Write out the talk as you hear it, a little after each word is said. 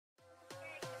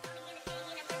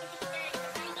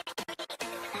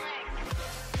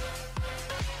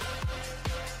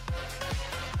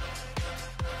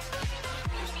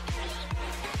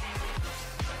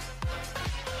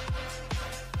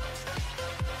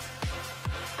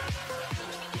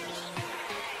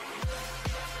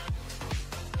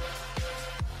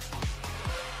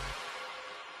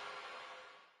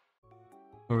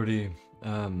Already,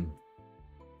 I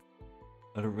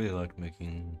don't really like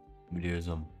making videos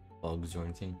on bugs or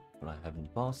anything, but I have in the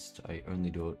past. I only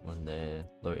do it when they're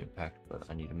low impact, but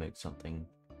I need to make something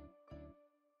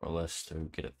or less to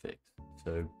get it fixed.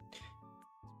 So, this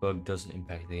bug doesn't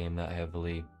impact the game that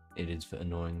heavily. It is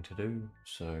annoying to do,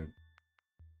 so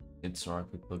it's not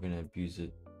like people are going to abuse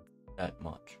it that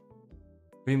much.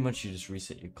 Pretty much you just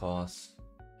reset your class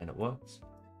and it works.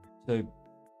 So,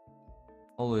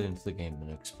 I'll load into the game and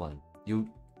explain.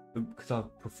 Because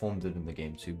I've performed it in the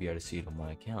game, so you'll be able to see it on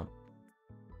my account.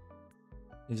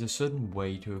 There's a certain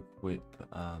way to equip,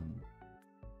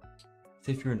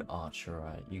 say if you're an archer,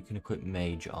 right, you can equip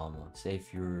mage armor. Say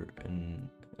if you're an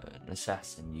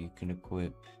assassin, you can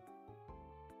equip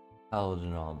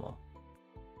paladin armor.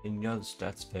 And the other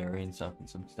stats vary and stuff, and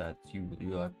some stats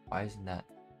you're like, why isn't that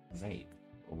mage?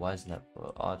 Or why isn't that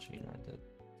for archer? You know,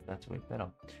 that's way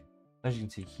better. As you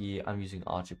can see here, I'm using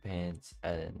archer pants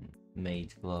and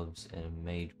mage gloves and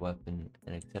mage weapon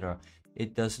and etc.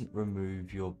 It doesn't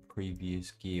remove your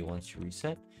previous gear once you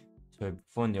reset. So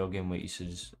before in the old game where it used to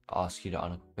just ask you to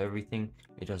unequip everything,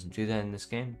 it doesn't do that in this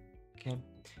game. Okay,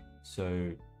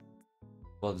 so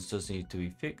well, this does need to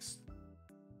be fixed.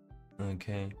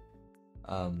 Okay,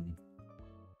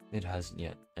 it hasn't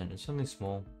yet, and it's something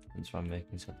small, that's why I'm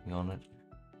making something on it.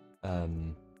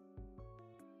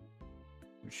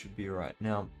 It should be right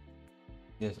now.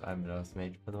 Yes, I'm an earth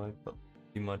mage by the way, but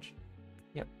pretty much,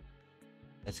 yep,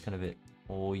 that's kind of it.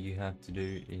 All you have to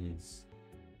do is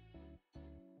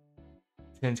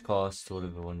change class to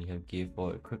whatever one you have gear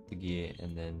for, equip the gear,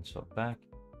 and then swap back.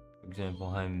 For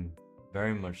example, I'm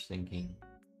very much thinking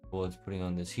towards putting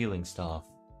on this healing staff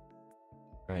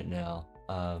right now,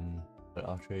 but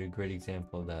I'll show you a great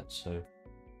example of that. So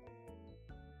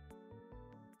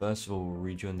first of all, we'll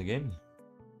rejoin the game.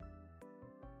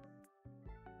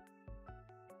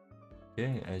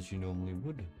 Okay, as you normally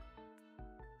would.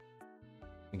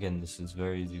 Again, this is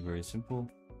very easy, very simple.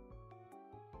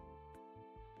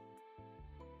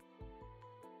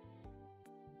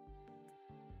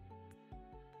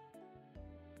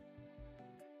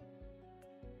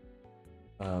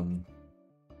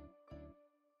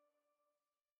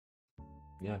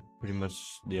 Yeah, pretty much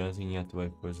the only thing you have to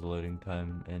wait for is the loading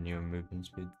time and your movement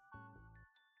speed.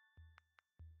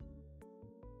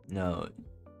 Now,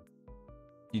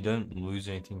 you don't lose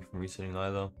anything from resetting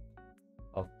either.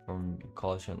 Up from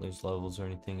college, you don't lose levels or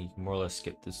anything. You can more or less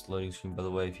skip this loading screen, by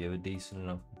the way, if you have a decent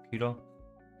enough computer.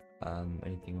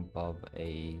 Anything above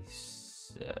a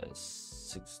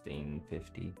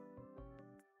 1650.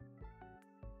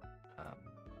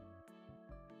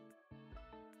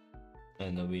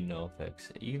 And there'll be no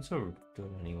effects. You can sort of do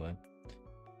it anyway.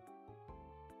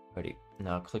 Ready.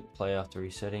 Now click play after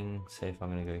resetting. Say if I'm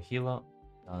gonna go healer.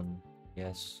 Done.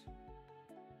 Yes.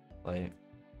 Play.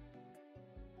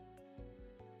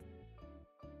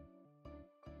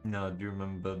 Now I do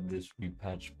remember this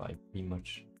repatch by pretty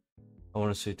much, I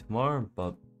want to say tomorrow,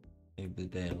 but maybe the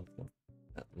day after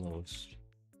at lowest.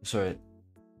 Sorry, at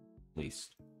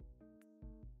least.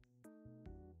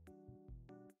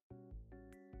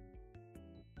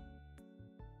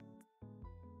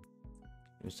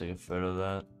 Let's take a photo of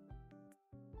that.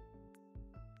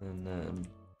 And then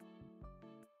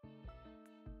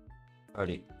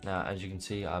alrighty, now as you can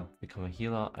see, I've become a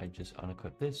healer. I just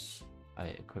unequip this, I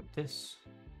equip this.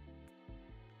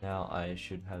 Now I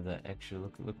should have that extra.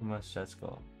 Look at my stats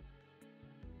go.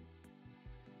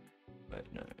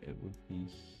 Wait, no, it would be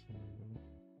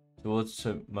here.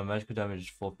 So my magical damage is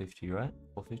 450, right?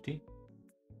 450.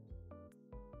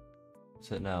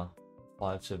 So now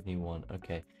 571.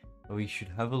 Okay, we should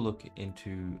have a look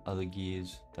into other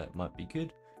gears that might be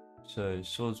good. So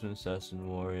swordsman, assassin,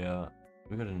 warrior.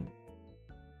 We got a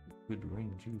good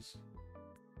ring. Jeez,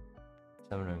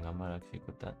 7 ring. I might actually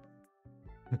put that.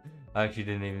 I actually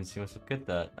didn't even see myself get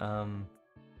that.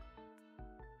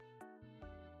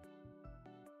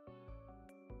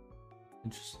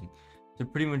 Interesting. So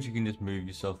pretty much you can just move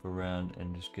yourself around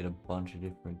and just get a bunch of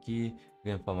different gear.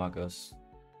 We're gonna find like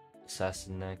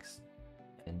assassin next,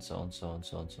 and so on, so on,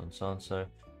 so on, so on, so on, so,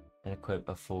 and equip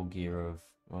a full gear of,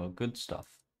 well, good stuff.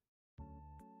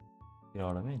 You know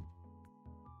what I mean?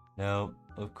 Now,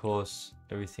 of course,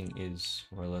 everything is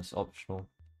more or less optional,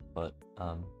 but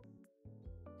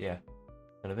yeah,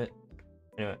 kind of it.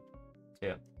 Anyway, see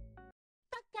ya.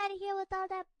 Fuck out of here with all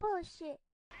that bullshit.